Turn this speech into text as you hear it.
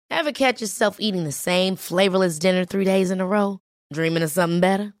Ever catch yourself eating the same flavorless dinner 3 days in a row? Dreaming of something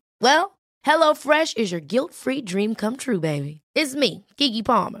better? Well, HelloFresh is your guilt-free dream come true, baby. It's me, Keke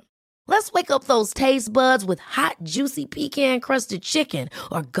Palmer. Let's wake up those taste buds with hot, juicy pecan-crusted chicken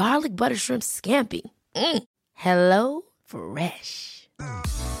or garlic butter shrimp scampi. Hello Fresh.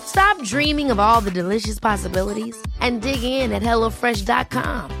 Stop dreaming of all the delicious possibilities and dig in at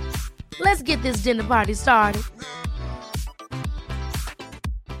HelloFresh.com. Let's get this dinner party started.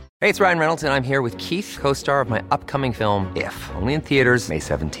 Hey, it's Ryan Reynolds, and I'm here with Keith, co-star of my upcoming film, If, only in theaters May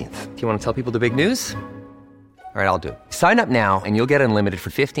 17th. Do you want to tell people the big news? All right, I'll do it. Sign up now and you'll get unlimited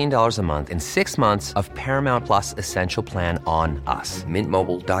for $15 a month and 6 months of Paramount Plus Essential Plan on us.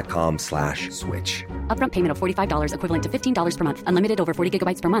 MintMobile.com/switch. Upfront payment of $45 equivalent to $15 per month. Unlimited over 40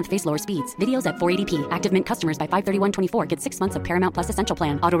 gigabytes per month. Face lower speeds. Videos at 480p. Active Mint customers by 531.24 get 6 months of Paramount Plus Essential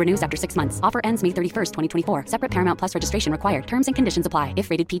Plan. Auto renews after 6 months. Offer ends May 31st, 2024. Separate Paramount Plus registration required. Terms and conditions apply if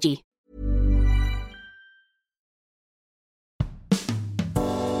rated PG.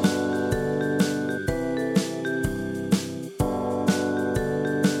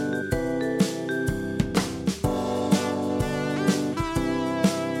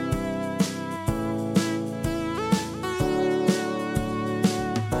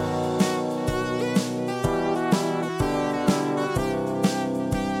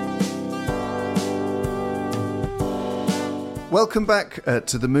 Welcome back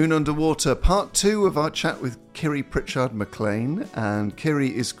to The Moon Underwater, part 2 of our chat with Kiri Pritchard-McLean. And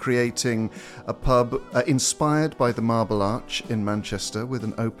Kiri is creating a pub inspired by the Marble Arch in Manchester with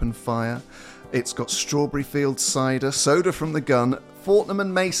an open fire. It's got Strawberry Field cider, soda from the gun, Fortnum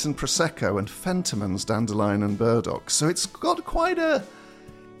and Mason Prosecco, and Fentimans Dandelion and Burdock. So it's got quite a...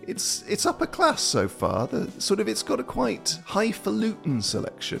 It's upper class so far. It's got a quite highfalutin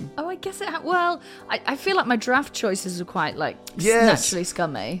selection. Oh, I guess it. I feel like my draft choices are quite naturally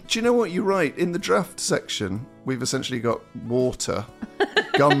scummy. Do you know what? You're right. In the draft section, we've essentially got water,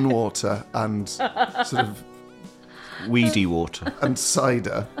 gun water, and sort of weedy water and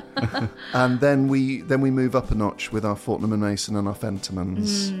cider, and then we move up a notch with our Fortnum and Mason and our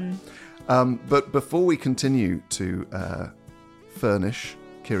Fentimans. But before we continue to furnish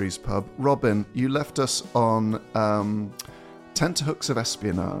Kiri's pub, Robin, you left us on Tenterhooks of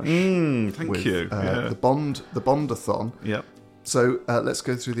Espionage. Thank you. The Bondathon. Yep. So let's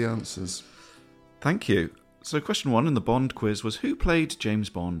go through the answers. Thank you. So question 1 in the Bond quiz was, who played James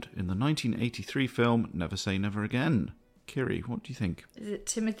Bond in the 1983 film Never Say Never Again? Kiri, what do you think? Is it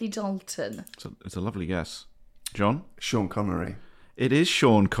Timothy Dalton? It's a lovely guess. John? Sean Connery. It is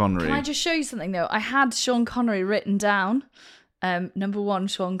Sean Connery. Can I just show you something, though? I had Sean Connery written down. Number 1,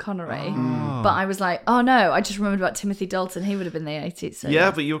 Sean Connery. But I was like, oh no, I just remembered about Timothy Dalton. He would have been the 80s. So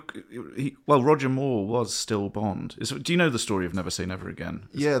yeah, but Roger Moore was still Bond. Do you know the story of Never Say Never Again?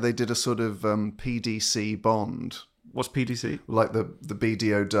 Yeah, they did a sort of PDC Bond. What's PDC? Like the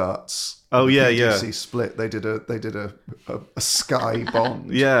BDO darts. Oh yeah, PDC split. They did a Sky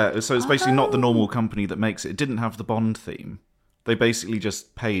Bond. Yeah, so it's basically not the normal company that makes it. It didn't have the Bond theme. They basically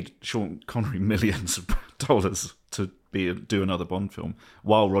just paid Sean Connery millions of dollars to do another Bond film,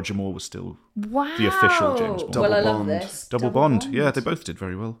 while Roger Moore was still the official James Bond. Well, I love this. Double Bond. Yeah, they both did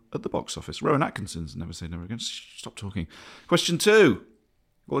very well at the box office. Rowan Atkinson's Never Say Never Again. Stop talking. Question 2.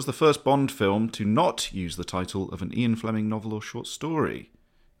 What was the first Bond film to not use the title of an Ian Fleming novel or short story?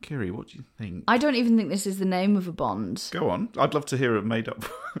 Kiri, what do you think? I don't even think this is the name of a Bond. Go on. I'd love to hear it made up.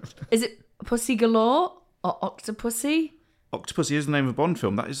 Is it Pussy Galore or Octopussy? Octopussy is the name of a Bond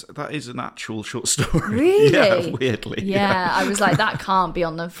film. That is an actual short story. Really? Yeah, weirdly. Yeah, I was like, that can't be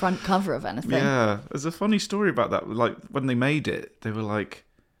on the front cover of anything. Yeah, there's a funny story about that. Like, when they made it, they were like,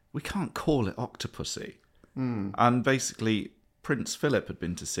 we can't call it Octopussy. And basically, Prince Philip had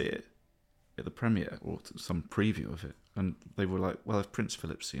been to see it at the premiere, or some preview of it. And they were like, well, if Prince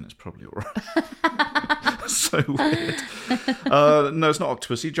Philip's seen it, it's probably all right. So weird. No, it's not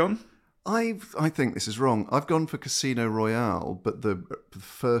Octopussy. John? I think this is wrong. I've gone for Casino Royale, but the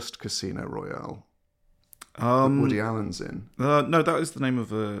first Casino Royale that Woody Allen's in. No, that is the name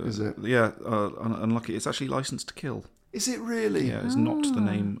of a... Is it? Yeah, unlucky. It's actually License to Kill. Is it really? Yeah, it's not the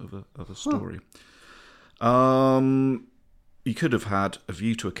name of a story. You could have had A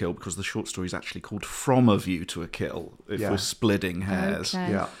View to a Kill, because the short story is actually called From a View to a Kill, if we're splitting hairs. Okay.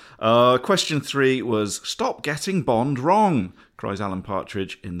 Yeah. Question 3 was, stop getting Bond wrong, cries Alan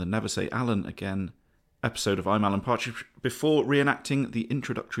Partridge in the Never Say Alan Again episode of I'm Alan Partridge, before reenacting the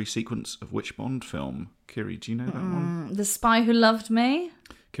introductory sequence of which Bond film? Kiri, do you know that one? The Spy Who Loved Me?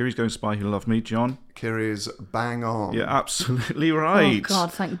 Kiri's going Spy Who Loved Me. John? Kiri is bang on. You're absolutely right. Oh,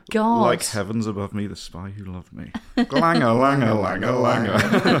 God, thank God. Like heavens above me, the spy who loved me. Glanga, langa, langa,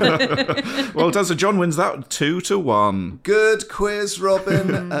 langa. Well done. So John wins that 2-1. Good quiz,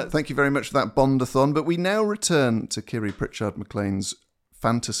 Robin. Thank you very much for that Bondathon. But we now return to Kiri Pritchard-McLean's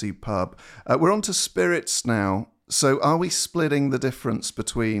fantasy pub. We're on to spirits now. So are we splitting the difference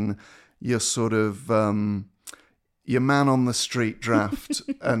between your sort of... your man on the street draft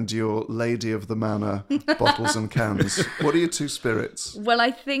and your lady of the manor bottles and cans? What are your two spirits? Well,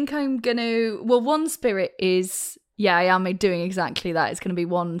 I think I'm going to... Well, one spirit is... Yeah, I am doing exactly that. It's going to be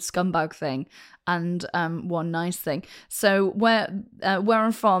one scumbag thing and one nice thing. So where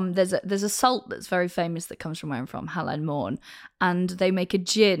I'm from, there's a salt that's very famous that comes from where I'm from, Hallen Morn, and they make a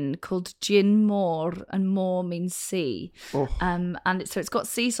gin called Gin Moor, and Moor means sea. Oh. So it's got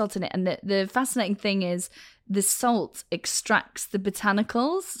sea salt in it, and the fascinating thing is the salt extracts the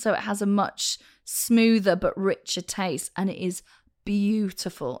botanicals, so it has a much smoother but richer taste, and it is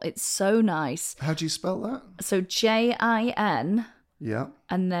beautiful. It's so nice. How do you spell that? So Jin, Yeah.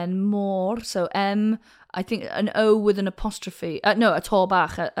 and then more. So M, I think an O with an apostrophe. No, a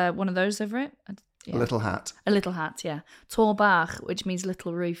Torbach, one of those over it. Yeah. A little hat. A little hat, yeah. Torbach, which means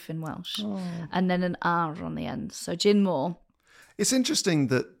little roof in Welsh. Oh. And then an R on the end. So Gin Moor. It's interesting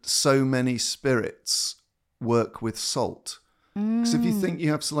that so many spirits work with salt. Because if you think you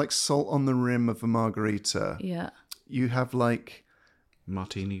have like salt on the rim of a margarita, Yeah. you have like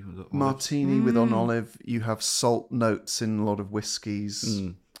Martini with with an olive. You have salt notes in a lot of whiskies.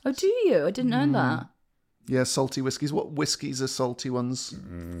 Oh, do you? I didn't know that. Yeah, salty whiskies. What whiskies are salty ones?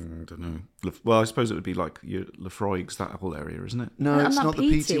 I don't know. Well, I suppose it would be like your Lefroy's, that whole area, isn't it? No, And it's that not the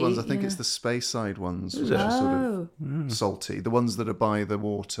peaty ones. I peaty, think yeah. it's the Speyside ones, which it? are sort of salty. The ones that are by the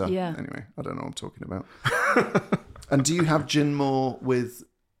water. Yeah. Anyway, I don't know what I'm talking about. And do you have gin more with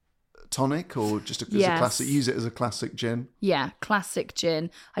tonic, or just as a Yes. classic? Use it as a classic gin. Yeah, classic gin.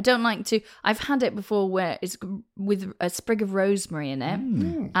 I don't like to... I've had it before where it's with a sprig of rosemary in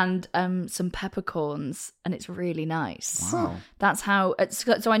it and some peppercorns, and it's really nice. Wow. That's how...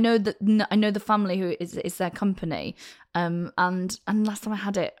 So I know the family who is their company, and last time I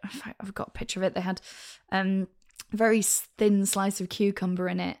had it, I've got a picture of it, they had... very thin slice of cucumber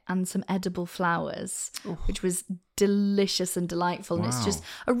in it and some edible flowers, which was delicious and delightful. And it's just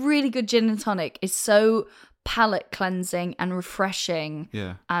a really good gin and tonic. It's so palate cleansing and refreshing.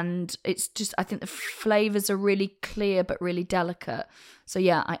 Yeah. And it's just, I think the flavours are really clear but really delicate. So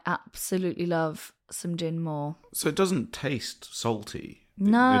yeah, I absolutely love some gin more. So it doesn't taste salty.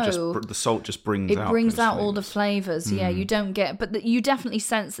 No. The salt just brings It out brings those out all the flavours. flavours. Yeah, you don't get... But you definitely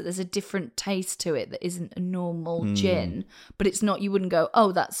sense that there's a different taste to it that isn't a normal gin. But it's not... You wouldn't go,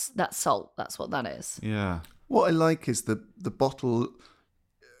 oh, that's salt. That's what that is. Yeah. What I like is the bottle.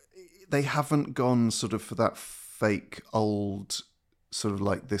 They haven't gone sort of for that fake old sort of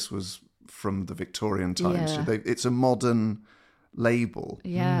like this was from the Victorian times. Yeah. So it's a modern label.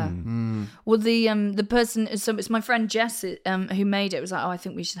 Yeah. Well, the person, so it's my friend Jess who made it. Was like, oh, I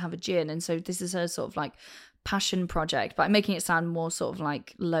think we should have a gin, and so this is her sort of like passion project, but I'm making it sound more sort of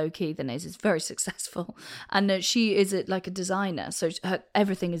like low key than it is. It's very successful, and she is like a designer, so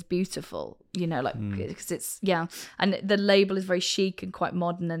everything is beautiful. You know, like because it's and the label is very chic and quite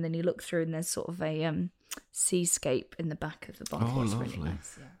modern, and then you look through and there's sort of a seascape in the back of the bottle. Oh, it's lovely. Really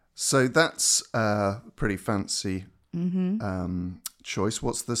nice, yeah. So that's pretty fancy choice.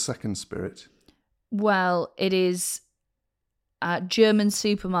 What's the second spirit? Well, it is German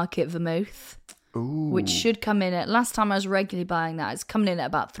supermarket vermouth, which should come in at... Last time I was regularly buying that, it's coming in at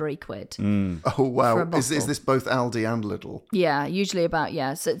about £3. Oh, wow. For a Is bottle. this both Aldi and Lidl? Yeah, usually about,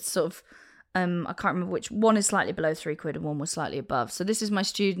 So it's sort of... I can't remember which. One is slightly below £3 and one was slightly above. So this is my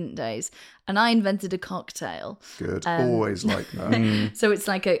student days, and I invented a cocktail. Good. Always like that. So it's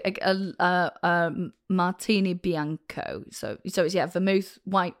like a martini bianco. So it's vermouth,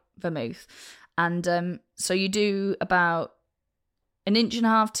 white vermouth, and so you do about 1.5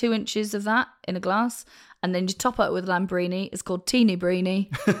 inches, 2 inches of that in a glass, and then you top it with Lambrini. It's called Teeny Brini,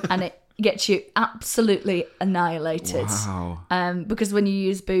 and it gets you absolutely annihilated. Wow. Because when you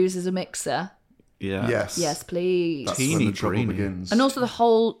use booze as a mixer, Yeah. yes, please. That's when Teeny the trouble Brini. begins. And also the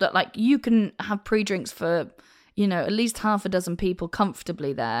whole that like you can have pre-drinks for, at least half a dozen people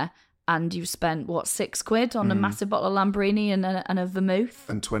comfortably there, and you've spent £6 on a massive bottle of Lambrini and a vermouth.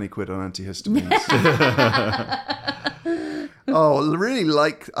 And 20 quid on antihistamines. Oh, really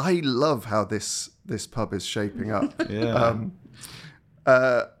I love how this pub is shaping up. Yeah.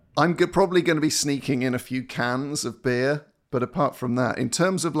 I'm probably going to be sneaking in a few cans of beer, but apart from that, in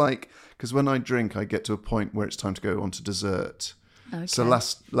terms of because when I drink, I get to a point where it's time to go on to dessert. Okay. So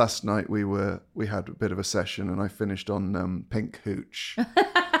last night we had a bit of a session, and I finished on Pink Hooch,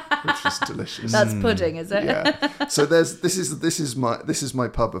 which is delicious. That's pudding, is it? Yeah. So this is my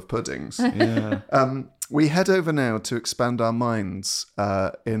pub of puddings. Yeah. We head over now to expand our minds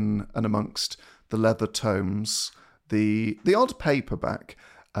in and amongst the leather tomes, the odd paperback,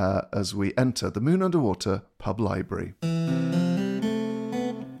 as we enter the Moon Underwater Pub Library.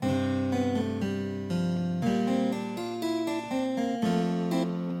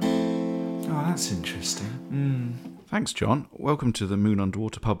 Oh, that's interesting. Thanks, John. Welcome to the Moon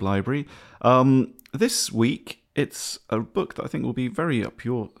Underwater Pub Library. This week, it's a book that I think will be very up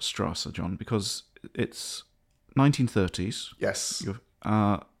your strasse, John, because it's 1930s. Yes.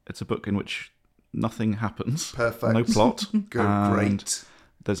 It's a book in which nothing happens. Perfect. No plot. Good, and great.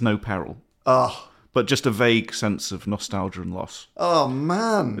 There's no peril. Oh. But just a vague sense of nostalgia and loss. Oh,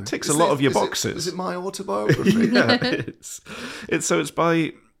 man. It ticks a lot of your boxes. Is it my autobiography? Yeah, it's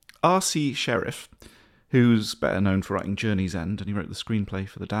by R.C. Sheriff, who's better known for writing Journey's End, and he wrote the screenplay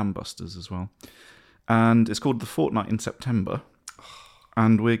for The Dam Busters as well. And it's called The Fortnight in September.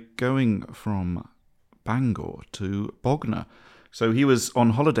 And we're going from Bangor to Bognor. So he was on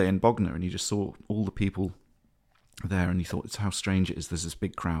holiday in Bognor, and he just saw all the people there, and he thought, it's how strange it is, there's this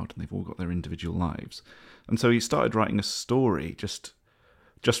big crowd, and they've all got their individual lives. And so he started writing a story just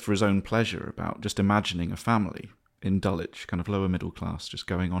for his own pleasure, about just imagining a family in Dulwich, kind of lower middle class, just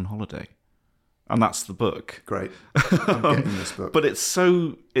going on holiday. And that's the book. Great. I'm getting this book. But it's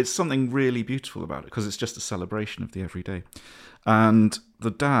something really beautiful about it, because it's just a celebration of the everyday. And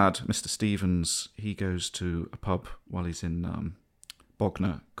the dad, Mr. Stevens, he goes to a pub while he's in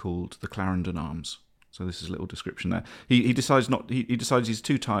Bognor called the Clarendon Arms. So this is a little description there. He decides he decides he's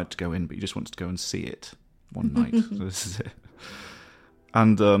too tired to go in, but he just wants to go and see it one night. So this is it.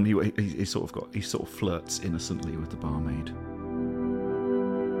 And he sort of flirts innocently with the barmaid.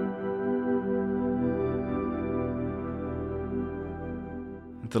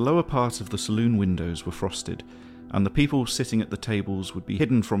 The lower part of the saloon windows were frosted, and the people sitting at the tables would be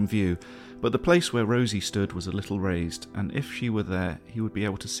hidden from view, but the place where Rosie stood was a little raised, and if she were there, he would be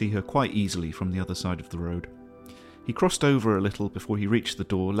able to see her quite easily from the other side of the road. He crossed over a little before he reached the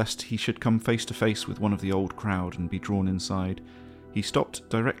door, lest he should come face to face with one of the old crowd and be drawn inside. He stopped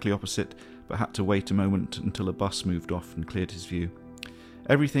directly opposite, but had to wait a moment until a bus moved off and cleared his view.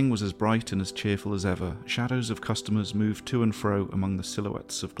 Everything was as bright and as cheerful as ever. Shadows of customers moved to and fro among the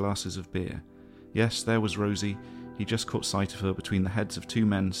silhouettes of glasses of beer. Yes, there was Rosie. He just caught sight of her between the heads of two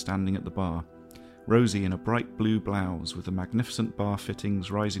men standing at the bar. Rosie in a bright blue blouse with the magnificent bar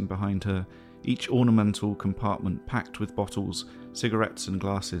fittings rising behind her, each ornamental compartment packed with bottles, cigarettes and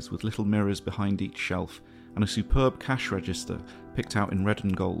glasses, with little mirrors behind each shelf, and a superb cash register picked out in red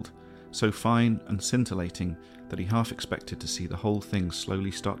and gold, so fine and scintillating that he half expected to see the whole thing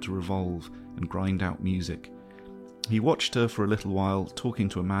slowly start to revolve and grind out music. He watched her for a little while, talking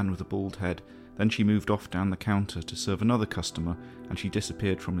to a man with a bald head. Then she moved off down the counter to serve another customer, and she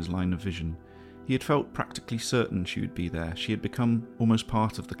disappeared from his line of vision. He had felt practically certain she would be there. She had become almost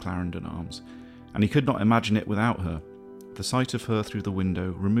part of the Clarendon Arms, and he could not imagine it without her. The sight of her through the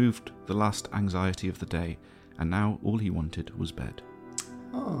window removed the last anxiety of the day, and now all he wanted was bed.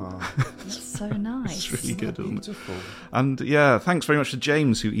 Oh, That's so nice. It's really good, isn't it? beautiful. And yeah, thanks very much to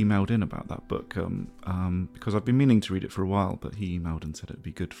James, who emailed in about that book, because I've been meaning to read it for a while, but he emailed and said it would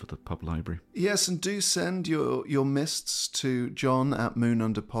be good for the pub library. Yes, and do send your mists to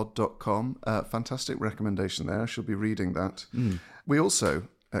john@moonunderpod.com. Fantastic recommendation there. I shall be reading that. We also,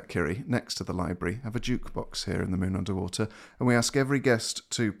 at Kiri, next to the library, have a jukebox here in the Moon Underwater, and we ask every guest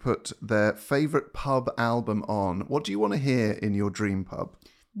to put their favourite pub album on. What do you want to hear in your dream pub?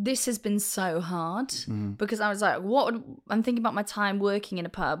 This has been so hard because I was like, I'm thinking about my time working in a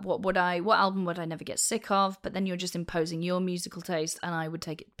pub. What album would I never get sick of? But then you're just imposing your musical taste, and I would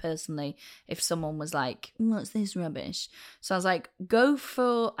take it personally if someone was like, what's this rubbish? So I was like, go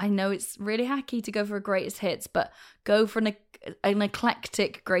for, I know it's really hacky to go for a greatest hits, but go for an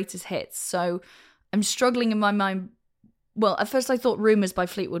eclectic greatest hits. So I'm struggling in my mind. Well, at first I thought Rumours by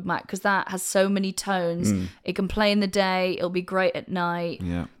Fleetwood Mac, because that has so many tones. It can play in the day, it'll be great at night.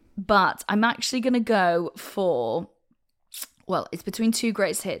 Yeah. But I'm actually going to go for, well, it's between two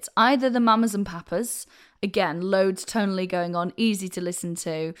greatest hits. Either the Mamas and Papas, again, loads tonally going on, easy to listen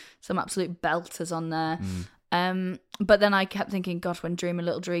to, some absolute belters on there. But then I kept thinking, gosh, when Dream a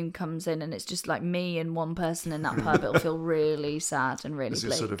Little Dream comes in and it's just like me and one person in that pub, it'll feel really sad and really As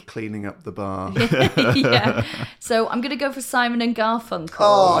bleak. you're sort of cleaning up the bar. Yeah. So I'm going to go for Simon and Garfunkel.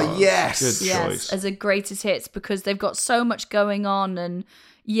 Oh, yes! Good choice. As a greatest hits, because they've got so much going on, and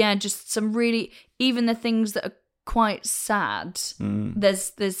yeah, just some really, even the things that are quite sad.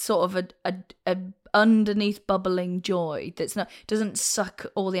 There's sort of a underneath bubbling joy that's doesn't suck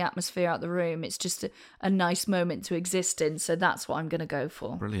all the atmosphere out the room. It's just a nice moment to exist in. So that's what I'm going to go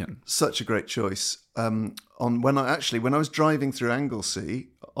for. Brilliant. Such a great choice. When I was driving through Anglesey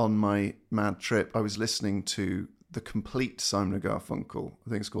on my mad trip, I was listening to the complete Simon & Garfunkel. I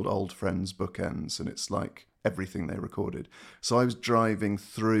think it's called Old Friends Bookends, and it's like everything they recorded. So I was driving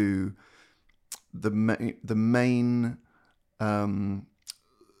through the main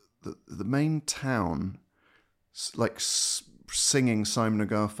town, like singing Simon &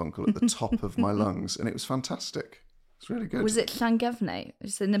 Garfunkel at the top of my lungs, and it was fantastic. It's really good. Was it Llangefni?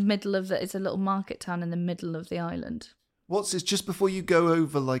 It's in the middle of it's a little market town in the middle of the island. It's just before you go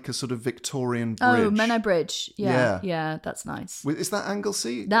over like a sort of Victorian bridge. Oh, Menai Bridge. Yeah, that's nice. Is that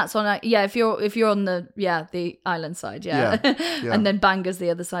Anglesey? That's on. If you're on the island side, yeah. And then Bangor's the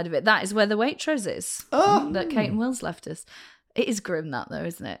other side of it. That is where the Waitrose is. That Kate and Will's left us. It is grim, that though,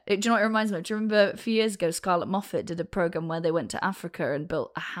 isn't it? Do you know what it reminds me of? Do you remember a few years ago, Scarlett Moffat did a program where they went to Africa and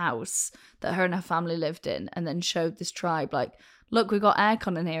built a house that her and her family lived in, and then showed this tribe like, look, we've got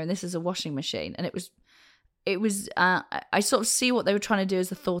aircon in here, and this is a washing machine, and it was. I sort of see what they were trying to do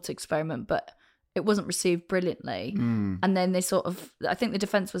as a thought experiment, but it wasn't received brilliantly. And then they I think the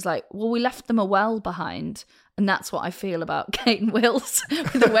defense was like, well, we left them a well behind, and that's what I feel about Kate and Will's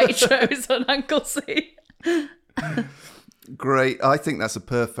with the Waitrose on Anglesey. Great. I think that's a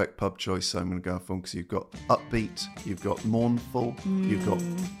perfect pub choice, Simon & Garfunkel, because you've got upbeat, you've got mournful, you've got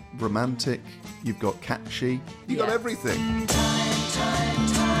romantic, you've got catchy, you've got everything. Time,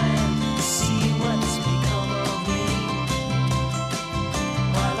 see what's become of me.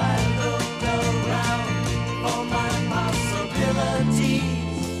 While I look around for my possibilities,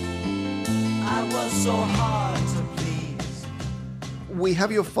 I was so hard to please. We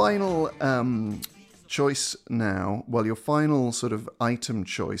have your final choice now. Well, your final sort of item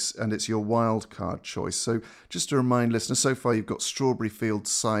choice, and it's your wild card choice. So just to remind listeners, so far you've got Strawberry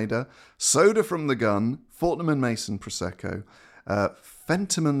Fields cider, Soda from the Gun, Fortnum & Mason Prosecco,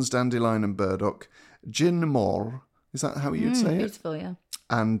 Fentimans Dandelion and Burdock, Gin Mor, is that how you'd say it? Beautiful, yeah.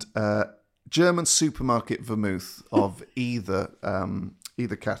 And German supermarket vermouth of either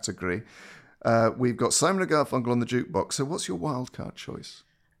category. We've got Simon & Garfunkel on the jukebox. So what's your wild card choice?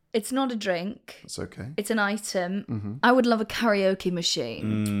 It's not a drink. That's okay. It's an item. I would love a karaoke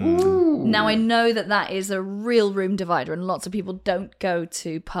machine. Now, I know that is a real room divider, and lots of people don't go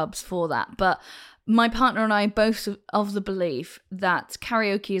to pubs for that. But my partner and I are both of the belief that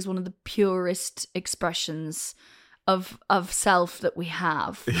karaoke is one of the purest expressions of self that we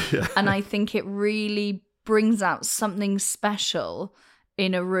have. Yeah. And I think it really brings out something special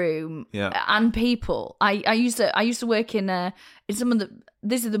in a room and people. I used to work in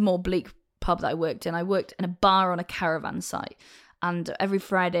this is the more bleak pub that I worked in. I worked in a bar on a caravan site, and every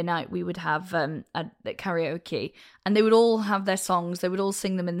Friday night we would have a karaoke, and they would all have their songs. They would all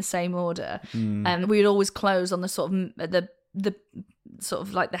sing them in the same order, and we would always close on the sort of the sort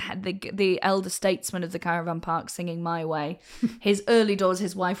of like the elder statesman of the caravan park singing My Way. His early doors,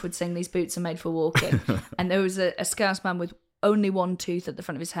 his wife would sing These Boots Are Made for Walking, and there was a Scouse man with only one tooth at the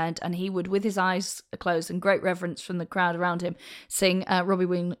front of his head, and he would, with his eyes closed and great reverence from the crowd around him, sing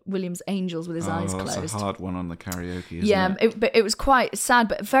Robbie Williams' Angels with his eyes closed. That's a hard one on the karaoke, isn't it? But it was quite sad,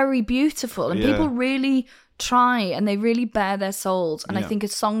 but very beautiful, and people really try, and they really bare their souls, and I think a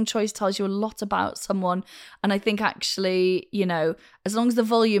song choice tells you a lot about someone, and I think actually, as long as the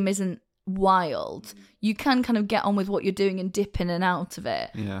volume isn't wild, you can kind of get on with what you're doing and dip in and out of it.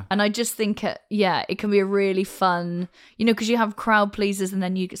 And I just think it can be a really fun, because you have crowd pleasers, and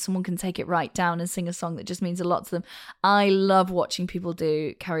then someone can take it right down and sing a song that just means a lot to them. I love watching people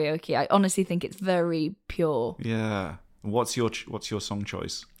do karaoke. I honestly think it's very pure. What's your song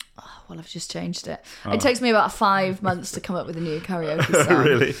choice? Oh, well, I've just changed it. It takes me about 5 months to come up with a new karaoke song.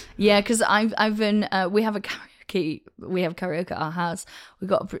 Really? Yeah, because I've been we have karaoke at our house.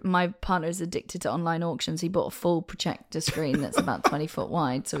 My partner is addicted to online auctions. He bought a full projector screen that's about 20 foot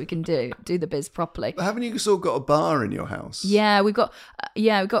wide, so we can do the biz properly. But haven't you sort of got a bar in your house? Yeah, we've got.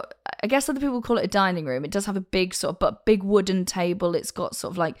 I guess other people call it a dining room. It does have a big big wooden table. It's got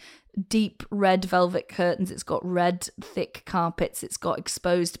sort of like deep red velvet curtains. It's got red thick carpets. It's got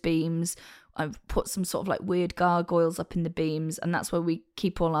exposed beams. I've put some sort of like weird gargoyles up in the beams, and that's where we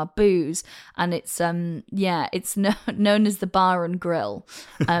keep all our booze. And it's it's known as the bar and grill,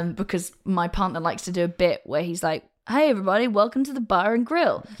 because my partner likes to do a bit where he's like, "Hey everybody, welcome to the bar and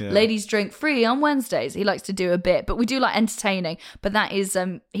grill. Ladies drink free on Wednesdays." He likes to do a bit, but we do like entertaining. But that is,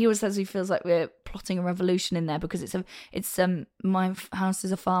 he always says he feels like we're plotting a revolution in there, because my house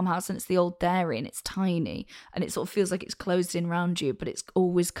is a farmhouse and it's the old dairy and it's tiny and it sort of feels like it's closed in round you, but it's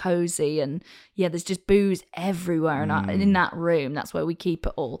always cozy, and there's just booze everywhere, and in that room, that's where we keep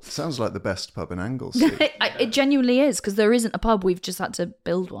it all. Sounds like the best pub in Anglesey. It genuinely is, because there isn't a pub. We've just had to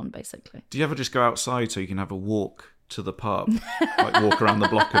build one, basically. Do you ever just go outside so you can have a walk to the pub, like walk around the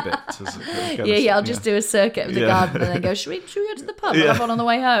block a bit? I'll just do a circuit of the garden and then go, should we go to the pub? We'll have one on the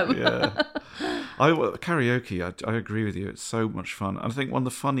way home. Karaoke, I agree with you. It's so much fun. I think one of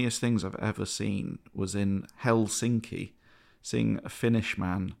the funniest things I've ever seen was in Helsinki, seeing a Finnish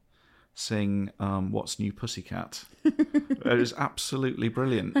man sing What's New Pussycat. It was absolutely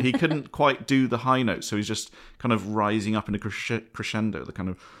brilliant. He couldn't quite do the high notes, so he's just kind of rising up in a crescendo, the kind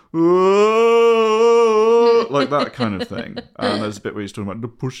of like that kind of thing. And there's a bit where he's talking about the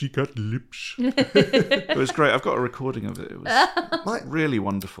pussycat lips. It was great. I've got a recording of it. It was really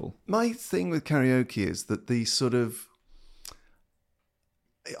wonderful. My thing with karaoke is that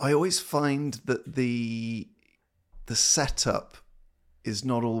I always find that the setup is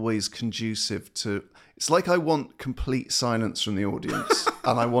not always conducive to. It's like I want complete silence from the audience,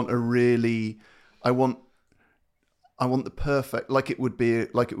 and I want the perfect, like it would be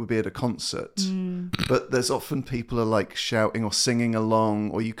at a concert. But there's often people are like shouting or singing along,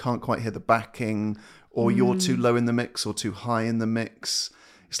 or you can't quite hear the backing, or you're too low in the mix or too high in the mix.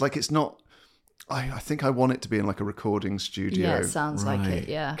 It's like it's not. I think I want it to be in like a recording studio. Yeah, it sounds like it,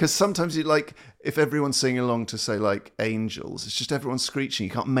 yeah. Because sometimes you like, if everyone's singing along to say like Angels, it's just everyone screeching.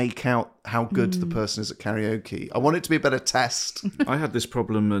 You can't make out how good the person is at karaoke. I want it to be a better test. I had this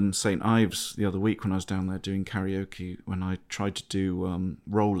problem in St. Ives the other week when I was down there doing karaoke, when I tried to do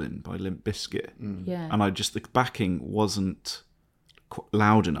Rollin' by Limp Bizkit. Yeah. And the backing wasn't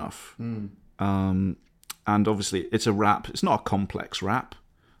loud enough. And obviously it's a rap. It's not a complex rap.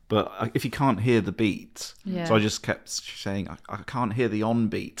 But if you can't hear the beat, so I just kept saying, I can't hear the on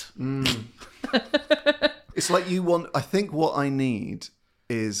beat. It's like I think what I need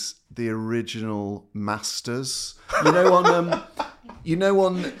is the original masters. On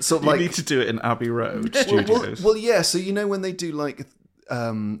sort of like... You need to do it in Abbey Road Studios. Well, yeah, so when they do like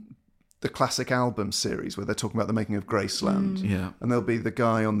the classic album series where they're talking about the making of Graceland, and there'll be the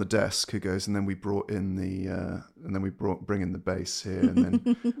guy on the desk who goes, and then we bring in the bass here, and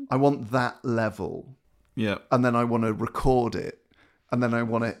then I want that level, and then I want to record it, and then I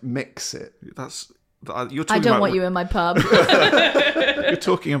want to mix it. You're talking I don't want you in my pub. You're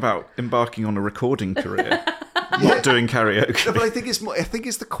talking about embarking on a recording career, not doing karaoke. No, but I think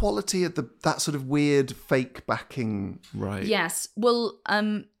it's the quality of that sort of weird fake backing. Right. Yes. Well,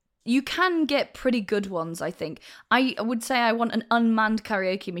 you can get pretty good ones, I think. I would say I want an unmanned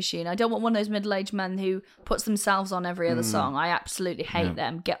karaoke machine. I don't want one of those middle-aged men who puts themselves on every other song. I absolutely hate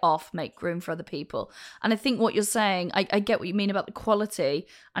them. Get off, make room for other people. And I think what you're saying, I get what you mean about the quality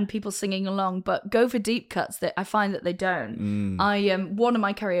and people singing along, but go for deep cuts. That I find that they don't. One of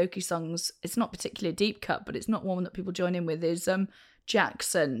my karaoke songs, it's not particularly a deep cut, but it's not one that people join in with, is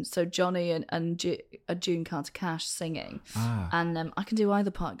Jackson, so Johnny and June Carter Cash singing, and I can do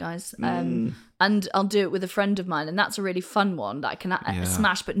either part, guys, and I'll do it with a friend of mine, and that's a really fun one that I can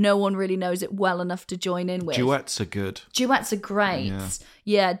smash, but no one really knows it well enough to join in with. Duets are good. Duets are great.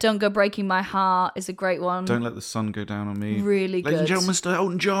 Yeah, Don't Go Breaking My Heart is a great one. Don't Let the Sun Go Down on Me. Really good. Ladies and gentlemen, Mr.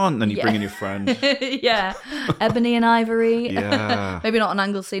 Elton John. Then you bring in your friend. Yeah, Ebony and Ivory. Yeah. Maybe not on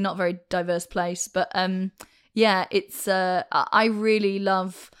Anglesey, not a very diverse place, but yeah, it's. I really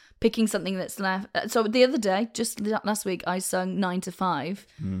love picking something that's left. So the other day, just last week, I sung 9 to 5.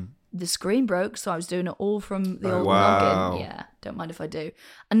 The screen broke, so I was doing it all from the old login. Yeah, don't mind if I do.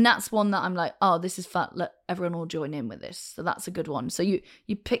 And that's one that I'm like, oh, this is fun. Let everyone all join in with this. So that's a good one. So you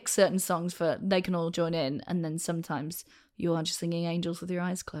pick certain songs for they can all join in, and then sometimes you are just singing Angels with your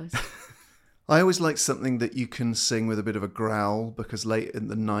eyes closed. I always like something that you can sing with a bit of a growl, because late in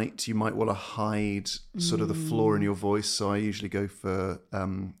the night you might want to hide sort of the flaw in your voice. So I usually go for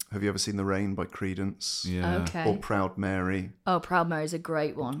Have You Ever Seen the Rain by Creedence? Yeah. Okay. Or Proud Mary. Oh, Proud Mary's a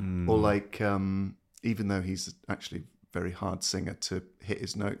great one. Or like, even though he's actually a very hard singer to hit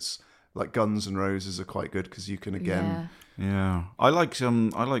his notes, like Guns N' Roses are quite good because you can again... Yeah, I like doing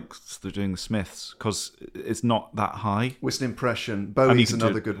the Smiths because it's not that high. With an impression, Bowie's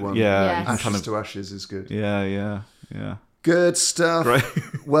another good one. Yeah, Yes. Ashes to Ashes is good. Yeah. Good stuff. Right.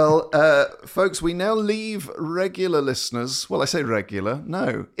 Well, folks, we now leave regular listeners. Well, I say regular.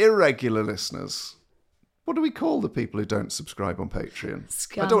 No, irregular listeners. What do we call the people who don't subscribe on Patreon?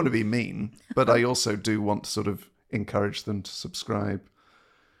 Scum. I don't want to be mean, but I also do want to sort of encourage them to subscribe.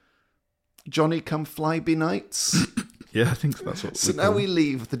 Johnny come fly be nights. Yeah, I think that's what So now we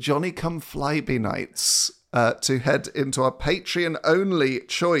leave the Johnny Come Flyby nights to head into our Patreon-only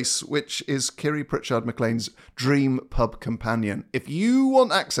choice, which is Kiri Pritchard-McLean's Dream Pub Companion. If you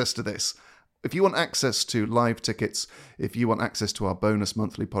want access to this, if you want access to live tickets, if you want access to our bonus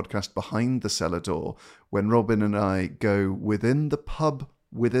monthly podcast Behind the Cellar Door, when Robin and I go within the pub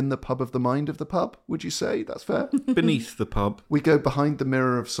of the mind of the pub, would you say? That's fair? Beneath the pub. We go behind the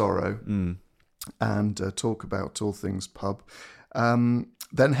mirror of sorrow and talk about all things pub.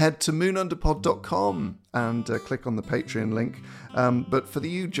 Then head to moonunderpod.com and click on the Patreon link. But for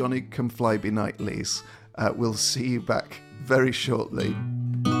you Johnny Come Flyby nightlies, we'll see you back very shortly.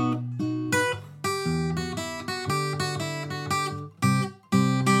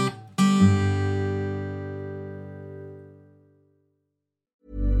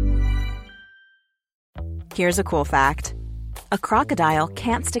 Here's a cool fact. A crocodile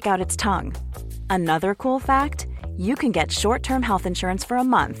can't stick out its tongue. Another cool fact, you can get short-term health insurance for a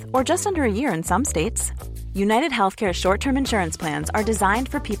month or just under a year in some states. United Healthcare short-term insurance plans are designed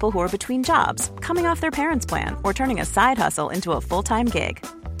for people who are between jobs, coming off their parents' plan, or turning a side hustle into a full-time gig.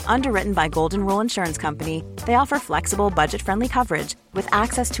 Underwritten by Golden Rule Insurance Company, they offer flexible, budget-friendly coverage with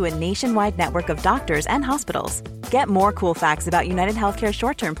access to a nationwide network of doctors and hospitals. Get more cool facts about United Healthcare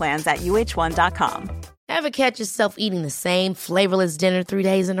short-term plans at uh1.com. Ever catch yourself eating the same flavorless dinner 3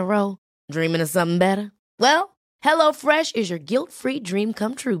 days in a row? Dreaming of something better? Well, HelloFresh is your guilt-free dream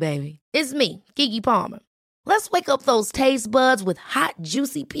come true, baby. It's me, Kiki Palmer. Let's wake up those taste buds with hot,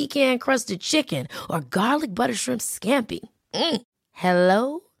 juicy pecan-crusted chicken or garlic butter shrimp scampi.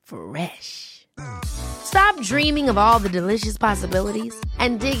 Hello Fresh. Stop dreaming of all the delicious possibilities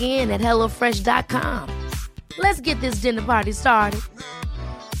and dig in at HelloFresh.com. Let's get this dinner party started.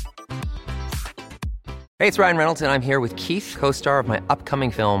 Hey, it's Ryan Reynolds, and I'm here with Keith, co-star of my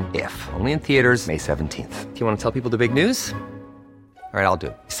upcoming film, If, only in theaters May 17th. Do you want to tell people the big news? All right, I'll do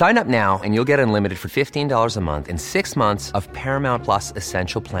it. Sign up now and you'll get unlimited for $15 a month and 6 months of Paramount Plus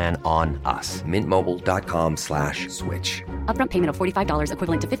Essential Plan on us. MintMobile.com/switch. Upfront payment of $45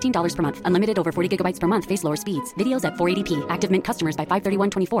 equivalent to $15 per month. Unlimited over 40 gigabytes per month. Face lower speeds. Videos at 480p. Active Mint customers by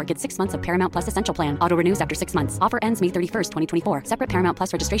 531.24 get 6 months of Paramount Plus Essential Plan. Auto renews after 6 months. Offer ends May 31st, 2024. Separate Paramount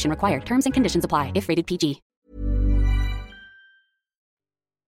Plus registration required. Terms and conditions apply if rated PG.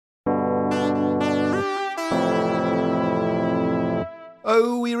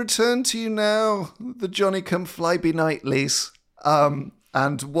 Oh, we return to you now, the Johnny Come Flyby nightlies.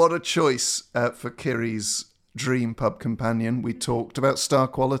 And what a choice for Kiri's Dream Pub Companion. We talked about star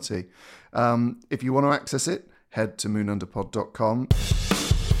quality. If you want to access it, head to moonunderpod.com.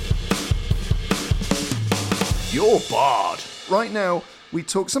 You're barred. Right now, we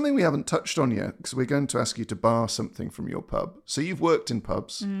talk something we haven't touched on yet, because we're going to ask you to bar something from your pub. So you've worked in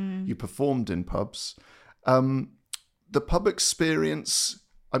pubs, you performed in pubs. The pub experience,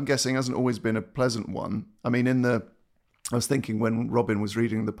 I'm guessing, hasn't always been a pleasant one. I mean, I was thinking when Robin was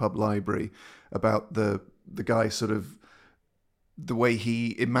reading the pub library about the guy sort of, the way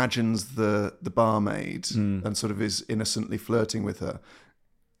he imagines the barmaid and sort of is innocently flirting with her.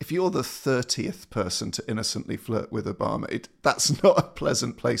 If you're the 30th person to innocently flirt with a barmaid, that's not a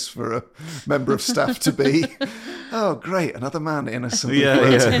pleasant place for a member of staff to be. Oh, great, another man innocently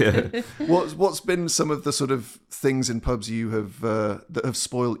flirting. Yeah. What's been some of the sort of things in pubs you have that have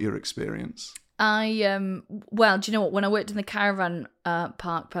spoilt your experience? Well, do you know what? When I worked in the Caravan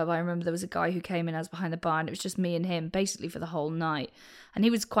Park pub, I remember there was a guy who came in, I was behind the bar, and it was just me and him, basically for the whole night. And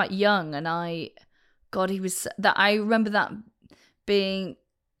he was quite young, and I remember that being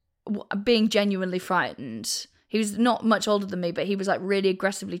genuinely frightened. He was not much older than me, but he was like really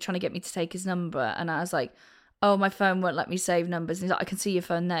aggressively trying to get me to take his number, and I was like, oh, my phone won't let me save numbers. And he's like, I can see your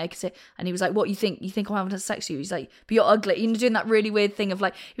phone there. I can see. And he was like, what, you think I'm having sex with you? He's like, but you're ugly. You're doing that really weird thing of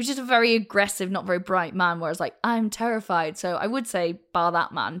like, he was just a very aggressive, not very bright man, where I was like, I'm terrified. So I would say bar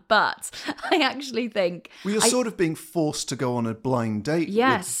that man. But I actually think... Well, you're sort of being forced to go on a blind date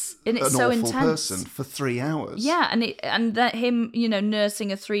yes, with and it's an so awful intense. person for 3 hours. Yeah, and that him,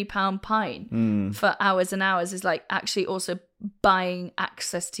 nursing a £3 pint for hours and hours is like actually also buying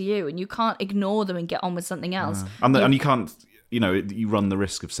access to you, and you can't ignore them and get on with something else. And you can't, you run the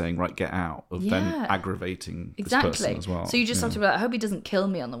risk of saying, right, get out, of then aggravating this person as well. So you just have to be like, I hope he doesn't kill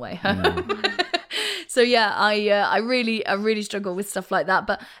me on the way home. So yeah, I really struggle with stuff like that.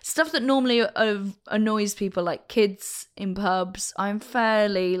 But stuff that normally annoys people, like kids in pubs, I'm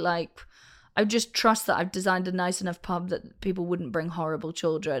fairly like... I just trust that I've designed a nice enough pub that people wouldn't bring horrible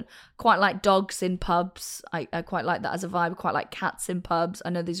children. Quite like dogs in pubs. I quite like that as a vibe. Quite like cats in pubs. I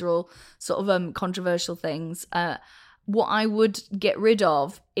know these are all sort of controversial things. What I would get rid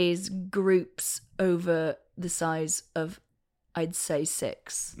of is groups over the size of, I'd say,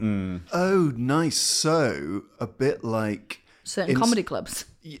 6. Oh, nice. So a bit like Certain comedy clubs.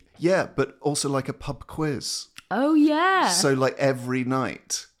 Yeah, but also like a pub quiz. Oh, yeah. So like every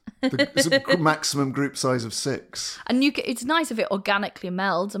night, the maximum group size of 6. And it's nice if it organically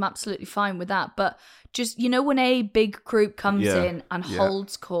melds. I'm absolutely fine with that. But just, when a big group comes in and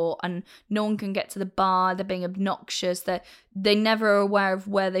holds court and no one can get to the bar, they're being obnoxious, they never are aware of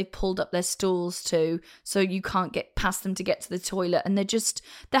where they've pulled up their stools to, so you can't get past them to get to the toilet, and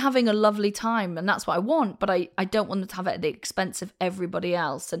they're having a lovely time, and that's what I want, but I don't want them to have it at the expense of everybody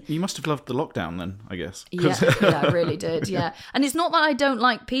else. And You must have loved the lockdown then, I guess. yeah, I really did, yeah. And it's not that I don't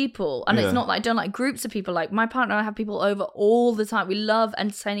like people, and it's not that I don't like groups of people. Like, my partner and I have people over all the time. We love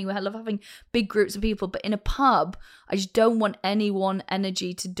entertaining, we love having big groups of people, but in a pub, I just don't want any one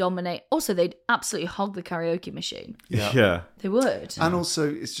energy to dominate. Also, they'd absolutely hog the karaoke machine. Yeah. They would. And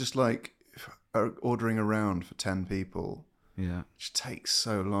also, it's just like ordering around for 10 people. Yeah. Which takes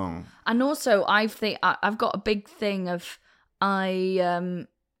so long. And also, I've got a big thing of I'm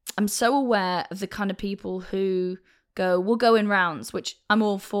so aware of the kind of people who we'll go in rounds, which I'm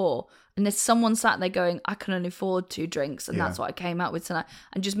all for. And there's someone sat there going, I can only afford 2 drinks, and that's what I came out with tonight.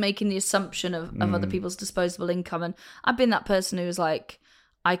 And just making the assumption of other people's disposable income. And I've been that person who was like,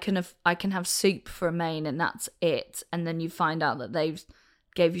 I can have soup for a main, and that's it. And then you find out that they've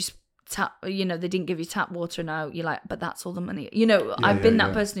gave you they didn't give you tap water. Now you're like, but that's all the money. I've been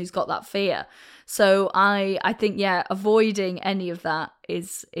that person who's got that fear. So I think, avoiding any of that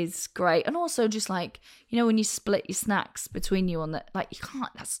is great. And also just like, when you split your snacks between you on that, like, you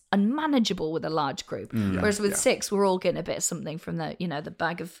can't, that's unmanageable with a large group. Whereas with 6, we're all getting a bit of something from the, the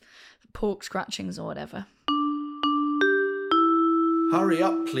bag of pork scratchings or whatever. Hurry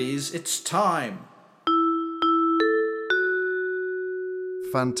up, please. It's time.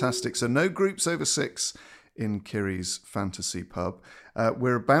 Fantastic. So no groups over 6 in Kiri's fantasy pub.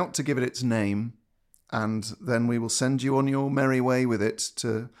 We're about to give it its name, and then we will send you on your merry way with it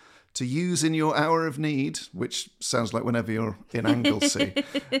to use in your hour of need, which sounds like whenever you're in Anglesey.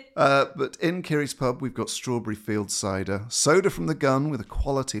 But in Kiri's pub, we've got Strawberry Field cider, soda from the gun with a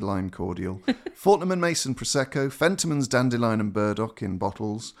quality lime cordial, Fortnum & Mason Prosecco, Fentimans Dandelion and Burdock in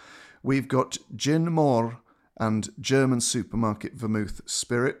bottles. We've got Gin Mor and German supermarket vermouth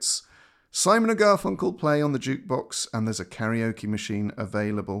spirits. Simon & Garfunkel play on the jukebox, and there's a karaoke machine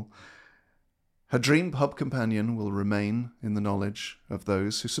available. Her dream pub companion will remain in the knowledge of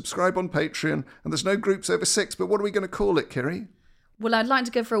those who subscribe on Patreon, and there's no groups over 6, but what are we going to call it, Kiri? Well, I'd like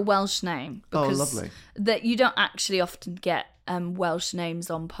to go for a Welsh name. Because lovely. That you don't actually often get Welsh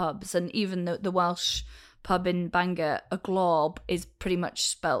names on pubs, and even the Welsh pub in Bangor, a glob, is pretty much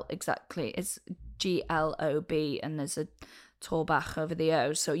spelt exactly. It's Glob, and there's a Torbach over the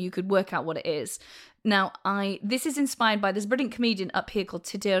O, so you could work out what it is. Now, this is inspired by this brilliant comedian up here called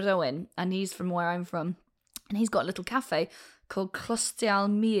Tudur Owen, and he's from where I'm from, and he's got a little cafe called Clostial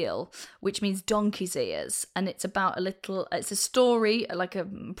Meal, which means donkey's ears, and it's about it's a story, like a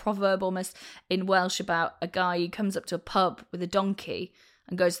proverb almost, in Welsh about a guy who comes up to a pub with a donkey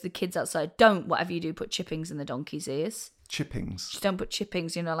and goes to the kids outside, don't, whatever you do, put chippings in the donkey's ears. Chippings. Just don't put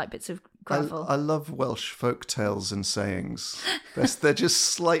chippings, like bits of gravel. I love Welsh folk tales and sayings. They're just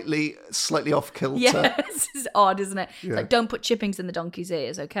slightly off kilter. Yes, it's odd, isn't it? Yeah. It's like, don't put chippings in the donkey's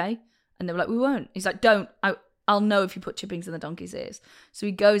ears, okay? And they were like, we won't. He's like, don't. I'll know if you put chippings in the donkey's ears. So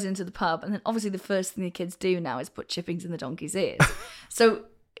he goes into the pub, and then obviously the first thing the kids do now is put chippings in the donkey's ears. So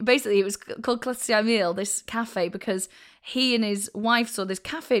basically it was called Clostiau Meal, this cafe, because he and his wife saw this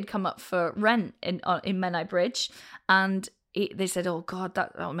cafe had come up for rent in Menai Bridge, and they said, oh God,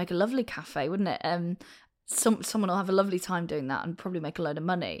 that would make a lovely cafe, wouldn't it? Someone will have a lovely time doing that and probably make a load of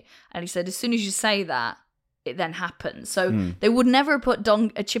money. And he said, as soon as you say that, it then happens. So they would never have put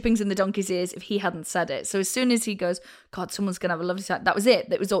chippings in the donkey's ears if he hadn't said it. So as soon as he goes, God, someone's going to have a lovely time, that was it.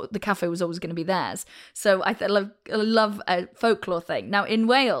 The cafe was always going to be theirs. So I love a folklore thing. Now in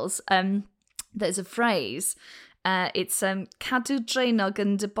Wales, there's a phrase. It's cadw Draenog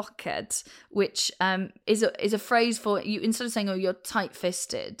and dy Poced, which is a phrase for you. Instead of saying, oh, you're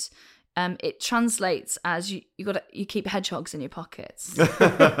tight-fisted, it translates as you keep hedgehogs in your pockets,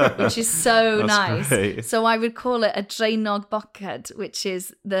 which is so nice. Great. So I would call it a Draenog Poced, which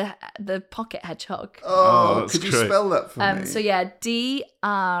is the pocket hedgehog. Oh, could you spell that for me? So yeah,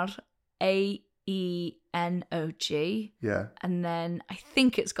 Draenog. Yeah. And then I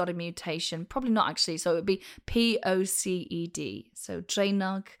think it's got a mutation. Probably not actually. So it would be Poced. So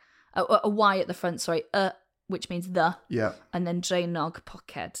Draenog, a Y at the front, sorry. which means the. Yeah. And then Draenog,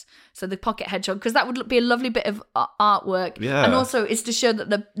 Poced. So the pocket hedgehog, because that would be a lovely bit of artwork. Yeah. And also it's to show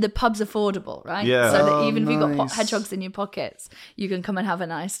that the pub's affordable, right? Yeah. So that even if you've got nice. hedgehogs in your pockets, you can come and have a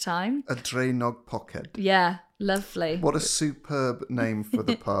nice time. A Draenog Poced. Yeah, lovely. What a superb name for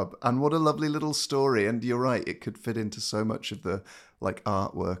the pub, and what a lovely little story. And you're right, it could fit into so much of the like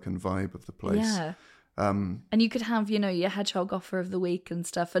artwork and vibe of the place. Yeah. And you could have, your hedgehog offer of the week and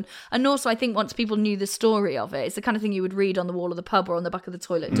stuff. And also, I think once people knew the story of it, it's the kind of thing you would read on the wall of the pub or on the back of the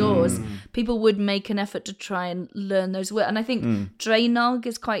toilet doors. People would make an effort to try and learn those words. And I think Draenog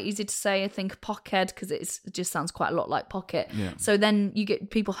is quite easy to say. I think Poced, because it just sounds quite a lot like pocket. Yeah. So then you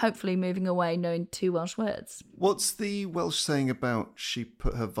get people hopefully moving away knowing 2 Welsh words. What's the Welsh saying about she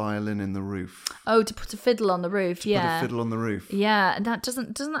put her violin in the roof? Oh, to put a fiddle on the roof. Put Yeah. a fiddle on the roof. Yeah, and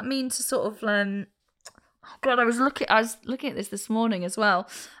doesn't that mean to sort of oh God, I was looking at this morning as well.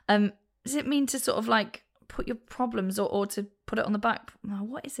 Does it mean to sort of like put your problems or to put it on the back? No,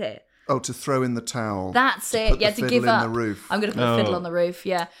 what is it? Oh, to throw in the towel. That's it. Put Yeah, the to fiddle give in up. the roof. I'm going to put a fiddle on the roof.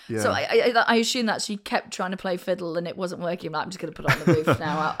 Yeah. Yeah. So I assume that she kept trying to play fiddle and it wasn't working. I'm like, I'm just going to put it on the roof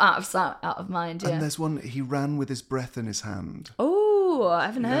now, out of sight, out of mind. Yeah. And there's one, he ran with his breath in his hand. Oh, I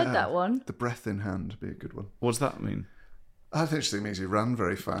haven't heard Yeah. that one. The breath in hand would be a good one. What does that mean? I think it means he ran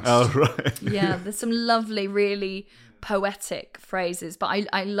very fast. Oh, right. Yeah, there's some lovely, really poetic phrases, but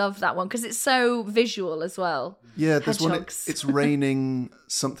I love that one because it's so visual as well. Yeah, there's one. Hedgehogs. It's raining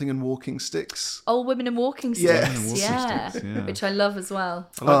something and walking sticks. Old women in walking sticks, Yeah, walking yeah, sticks, yeah. which I love as well.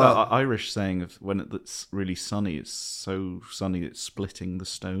 I like that Irish saying of when it's really sunny, it's so sunny it's splitting the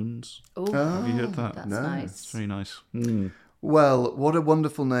stones. Oh, Have you heard that? that's No. nice. It's very nice. Well, what a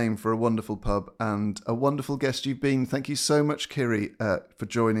wonderful name for a wonderful pub and a wonderful guest you've been. Thank you so much, Kiri, for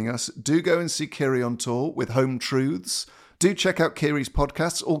joining us. Do go and see Kiri on tour with Home Truths. Do check out Kiri's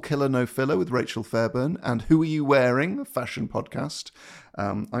podcasts, All Killer No Filler with Rachel Fairburn, and Who Are You Wearing, a fashion podcast.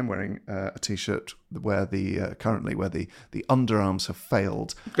 I'm wearing a T-shirt where currently the underarms have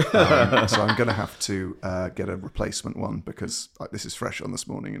failed, so I'm going to have to get a replacement one because this is fresh on this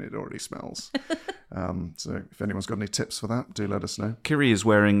morning and it already smells. So if anyone's got any tips for that, do let us know. Kiri is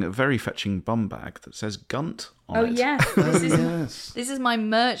wearing a very fetching bum bag that says Gunt on Oh it. yes, Yes. this is my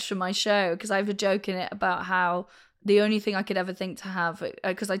merch for my show because I have a joke in it about how the only thing I could ever think to have,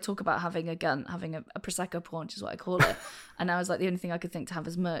 because I talk about having a gun, having a Prosecco paunch is what I call it. And I was like, the only thing I could think to have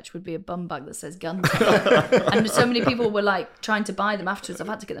as merch would be a bum bag that says gun. And so many people were like trying to buy them afterwards. I've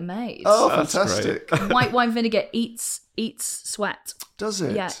had to get them made. Oh, That's fantastic. White wine vinegar eats sweat. Does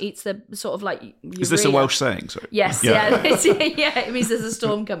it? Yeah, eats the sort of like Is this a urea. Welsh saying? Sorry. Yes, Yeah. yeah, it means there's a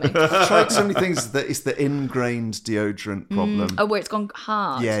storm coming. I've tried so many things that it's the ingrained deodorant problem. Oh, where it's gone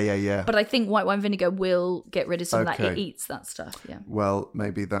hard. Yeah. But I think white wine vinegar will get rid of some of that. It Okay. eats that stuff, yeah. Well,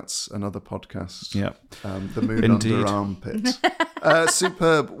 maybe that's another podcast. Yeah. The moon Indeed. under armpit.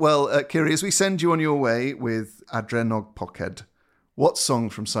 Superb. Well, Kiri, as we send you on your way with Draenog Poced, what song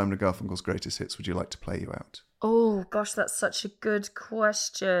from Simon & Garfunkel's greatest hits would you like to play you out? Oh gosh, that's such a good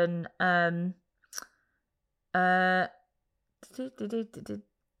question.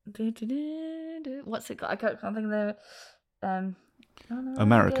 What's it called? I can't think of the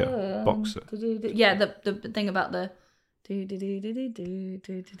America, Boxer. Yeah, the thing about the Keep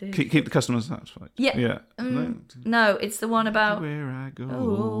the customers satisfied. Yeah. Yeah. no, it's the one about Where I go,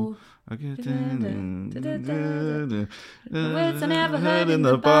 Oh. I get words I never heard in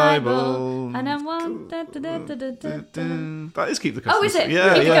the Bible, and I want That is Keep the Customers. Oh, is it?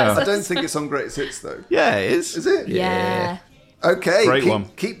 Yeah, Keep the yeah. Customers. I don't think it's on greatest hits, though. Yeah, it is. Is it? yeah. Okay. Great one.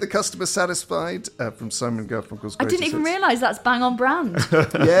 Keep the customer satisfied from Simon & Garfunkel's I greatest didn't even hits. realise that's bang on brand.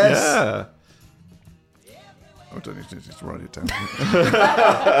 Yes. Yeah. I don't need to just write it down.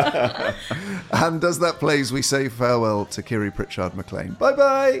 And as that plays, we say farewell to Kiri Pritchard-McLean.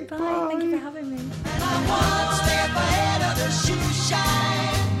 Bye-bye. Bye. Thank you for having me. And I'm one step ahead of the shoe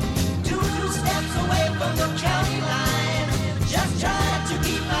shine, 2 steps away from the county line. Just trying to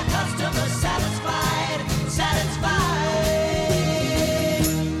keep my customers satisfied.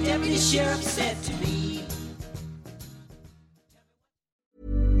 Deputy Sheriff said to me.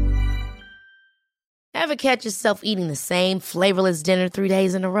 Ever catch yourself eating the same flavorless dinner 3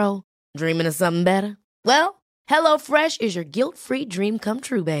 days in a row? Dreaming of something better? Well, HelloFresh is your guilt-free dream come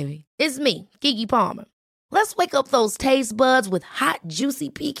true, baby. It's me, Keke Palmer. Let's wake up those taste buds with hot, juicy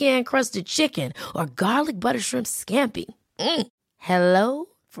pecan-crusted chicken or garlic butter shrimp scampi. Hello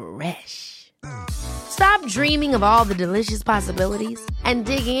Fresh. Stop dreaming of all the delicious possibilities and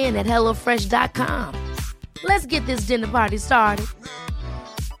dig in at HelloFresh.com. Let's get this dinner party started.